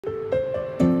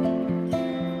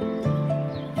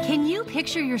Can you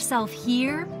picture yourself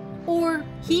here or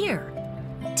here?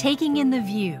 Taking in the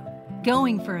view,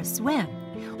 going for a swim,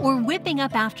 or whipping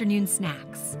up afternoon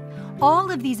snacks.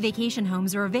 All of these vacation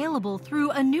homes are available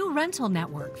through a new rental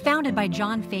network founded by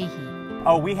John Fahey.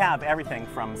 Oh, we have everything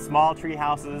from small tree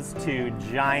houses to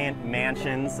giant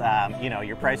mansions.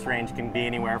 Your price range can be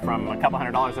anywhere from a couple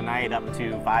 $100s a night up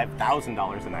to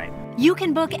 $5,000 a night. You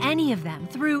can book any of them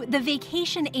through the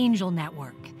Vacation Angel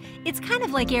Network. It's kind of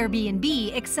like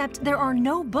Airbnb, except there are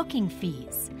no booking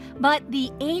fees. But the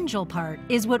angel part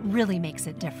is what really makes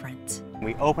it different.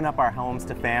 We open up our homes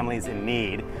to families in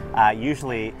need.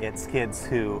 Usually it's kids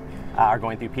who are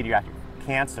going through pediatric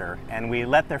cancer, and we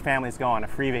let their families go on a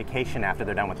free vacation after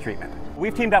they're done with treatment.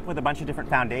 We've teamed up with a bunch of different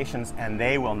foundations, and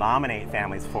they will nominate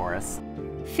families for us.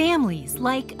 Families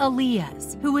like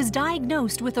Aliyah's, who was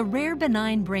diagnosed with a rare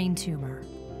benign brain tumor.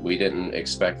 We didn't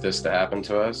expect this to happen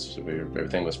to us.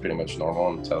 Everything was pretty much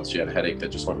normal until she had a headache that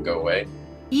just wouldn't go away.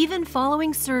 Even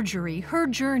following surgery, her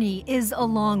journey is a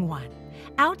long one.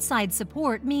 Outside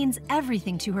support means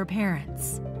everything to her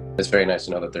parents. It's very nice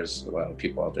to know that there's a lot of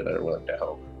people out there that are willing to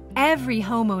help. Every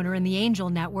homeowner in the Angel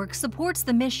Network supports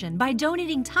the mission by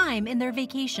donating time in their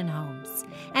vacation homes.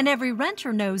 And every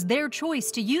renter knows their choice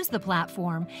to use the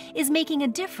platform is making a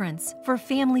difference for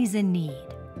families in need.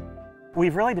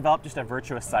 We've really developed just a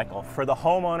virtuous cycle. For the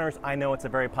homeowners, I know it's a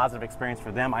very positive experience for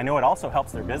them. I know it also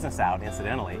helps their business out,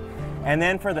 incidentally. And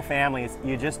then for the families,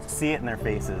 you just see it in their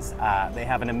faces. They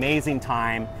have an amazing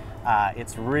time.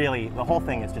 The whole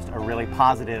thing is just a really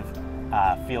positive,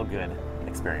 feel-good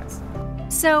experience.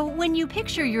 So when you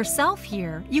picture yourself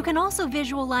here, you can also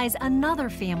visualize another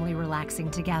family relaxing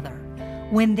together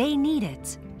when they need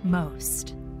it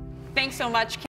most. Thanks so much.